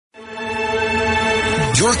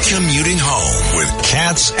You're commuting home with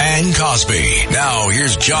Katz and Cosby. Now,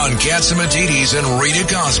 here's John Catsimatidis and Rita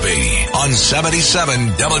Cosby on 77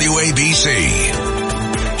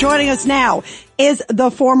 WABC. Joining us now is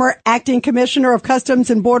the former acting commissioner of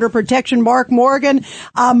Customs and Border Protection, Mark Morgan.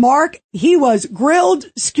 Mark, he was grilled,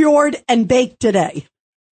 skewered, and baked today.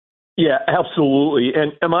 Yeah, absolutely.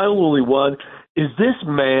 And am I the only one? Is this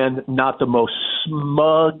man not the most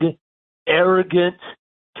smug, arrogant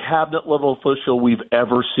cabinet-level official we've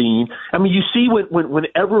ever seen? I mean, you see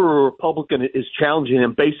whenever a Republican is challenging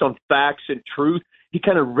him based on facts and truth, he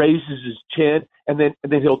kind of raises his chin, and then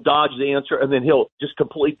he'll dodge the answer, and then he'll just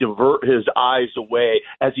completely divert his eyes away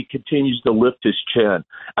as he continues to lift his chin.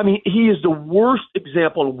 I mean, he is the worst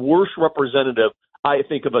example and worst representative, I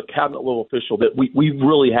think, of a cabinet-level official that we've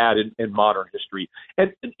really had in modern history.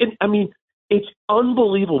 And I mean, it's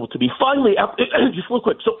unbelievable to me. Finally, just real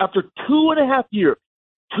quick, so after 2.5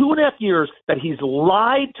 years that he's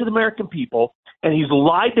lied to the American people and he's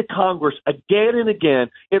lied to Congress again and again,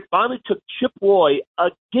 it finally took Chip Roy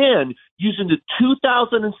again using the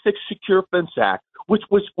 2006 Secure Fence Act, which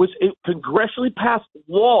was a congressionally passed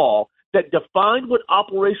law that defined what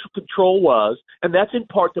operational control was, and that's in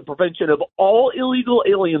part the prevention of all illegal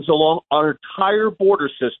aliens along our entire border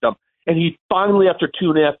system. And he finally, after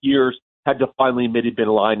 2.5 years, had to finally admit he'd been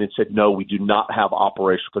lying and said, no, we do not have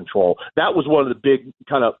operational control. That was one of the big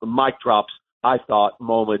kind of mic drops, I thought,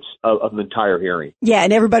 moments of the entire hearing. Yeah,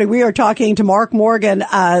 and everybody, we are talking to Mark Morgan,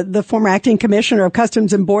 the former acting commissioner of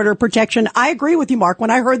Customs and Border Protection. I agree with you, Mark.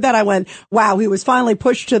 When I heard that, I went, wow, he was finally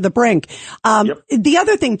pushed to the brink. Yep. The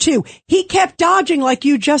other thing, too, he kept dodging, like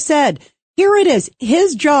you just said. Here it is.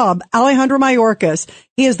 His job, Alejandro Mayorkas,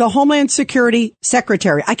 he is the Homeland Security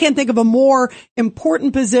Secretary. I can't think of a more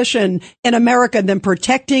important position in America than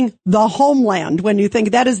protecting the homeland when you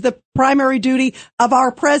think that is the primary duty of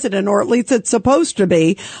our president, or at least it's supposed to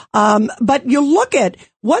be. But you look at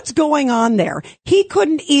what's going on there. He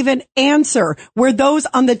couldn't even answer where those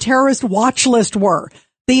on the terrorist watch list were.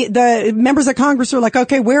 The members of Congress are like,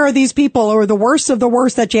 okay, where are these people, or the worst of the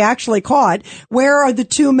worst that you actually caught? Where are the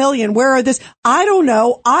 2 million? Where are this? I don't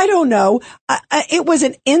know. It was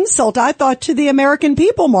an insult, I thought, to the American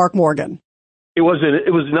people, Mark Morgan. It was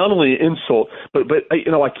not only an insult, but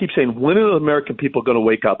I keep saying, when are the American people going to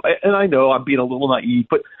wake up? And I know I'm being a little naive,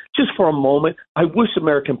 but just for a moment, I wish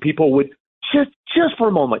American people would just for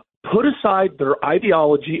a moment put aside their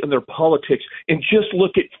ideology and their politics and just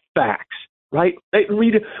look at facts. Right?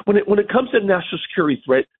 Rita, when it comes to the national security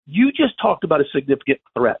threat, you just talked about a significant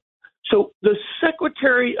threat. So the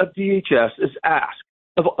Secretary of DHS is asked,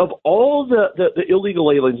 of all the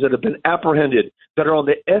illegal aliens that have been apprehended that are on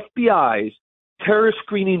the FBI's terrorist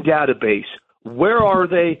screening database, where are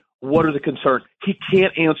they? What are the concerns? He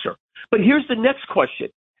can't answer. But here's the next question.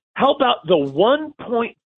 How about the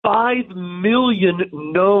 1.5 million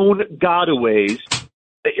known gotaways,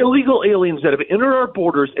 illegal aliens that have entered our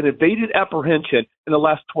borders and evaded apprehension in the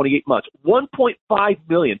last 28 months? 1.5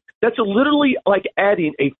 million. That's literally like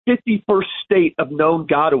adding a 51st state of known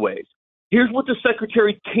gotaways. Here's what the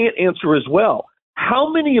Secretary can't answer as well.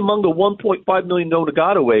 How many among the 1.5 million known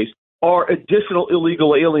gotaways are additional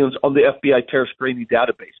illegal aliens on the FBI terror screening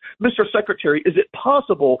database? Mr. Secretary, is it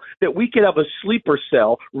possible that we could have a sleeper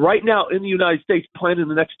cell right now in the United States planning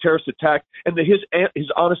the next terrorist attack, and his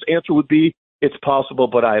honest answer would be, it's possible,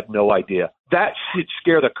 but I have no idea? That should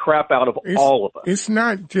scare the crap out of all of us. It's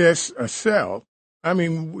not just a cell. I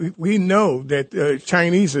mean, we know that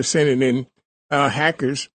Chinese are sending in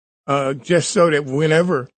hackers just so that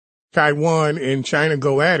whenever Taiwan and China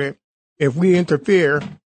go at it, if we interfere,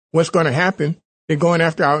 what's going to happen? They're going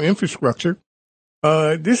after our infrastructure.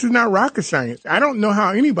 This is not rocket science. I don't know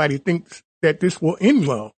how anybody thinks that this will end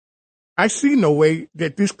well. I see no way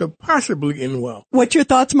that this could possibly end well. What's your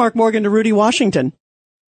thoughts, Mark Morgan, to Rudy Washington?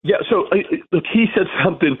 Yeah, so look, he said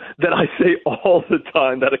something that I say all the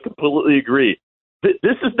time that I completely agree.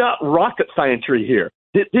 This is not rocket science here.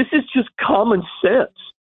 This is just common sense.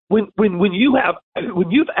 When you've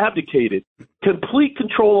abdicated complete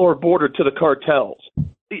control of our border to the cartels,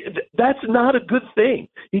 that's not a good thing.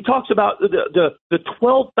 He talks about the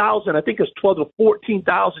 12,000, I think it's 12 to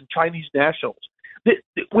 14,000 Chinese nationals.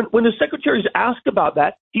 When the secretary's asked about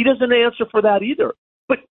that, he doesn't answer for that either.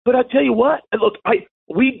 But I tell you what, look,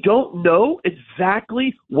 we don't know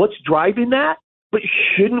exactly what's driving that, but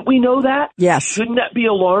shouldn't we know that? Yes. Shouldn't that be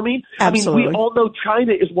alarming? Absolutely. I mean, we all know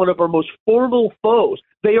China is one of our most formidable foes.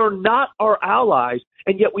 They are not our allies,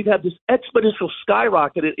 and yet we've had this exponential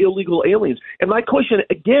skyrocket in illegal aliens. And my question,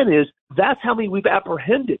 again, is that's how many we've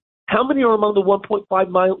apprehended. How many are among the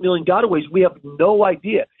 1.5 million gotaways? We have no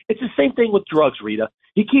idea. It's the same thing with drugs, Rita.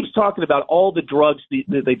 He keeps talking about all the drugs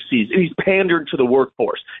that they've seized, and he's pandering to the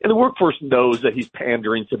workforce. And the workforce knows that he's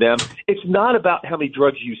pandering to them. It's not about how many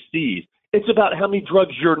drugs you seize. It's about how many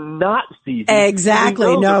drugs you're not seizing.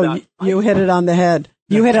 Exactly. No, you hit it on the head.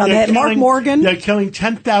 You hit it on the head. Mark Morgan. They're killing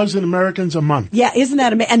 10,000 Americans a month. Yeah, isn't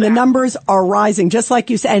that amazing? And the numbers are rising, just like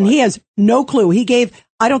you said. And he has no clue. He gave,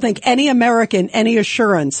 I don't think, any American any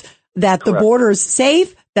assurance that the border is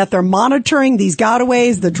safe, that they're monitoring these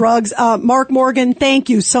gotaways, the drugs. Mark Morgan, thank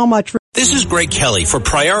you so much for. This is Greg Kelly for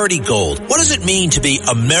Priority Gold. What does it mean to be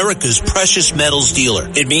America's precious metals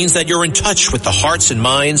dealer? It means that you're in touch with the hearts and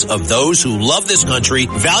minds of those who love this country,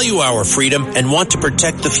 value our freedom, and want to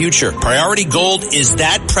protect the future. Priority Gold is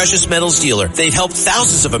that precious metals dealer. They've helped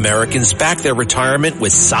thousands of Americans back their retirement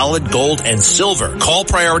with solid gold and silver. Call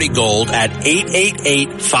Priority Gold at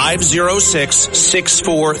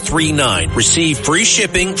 888-506-6439. Receive free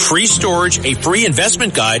shipping, free storage, a free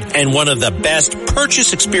investment guide, and one of the best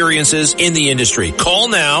purchase experiences in the industry. Call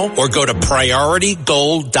now or go to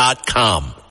PriorityGold.com.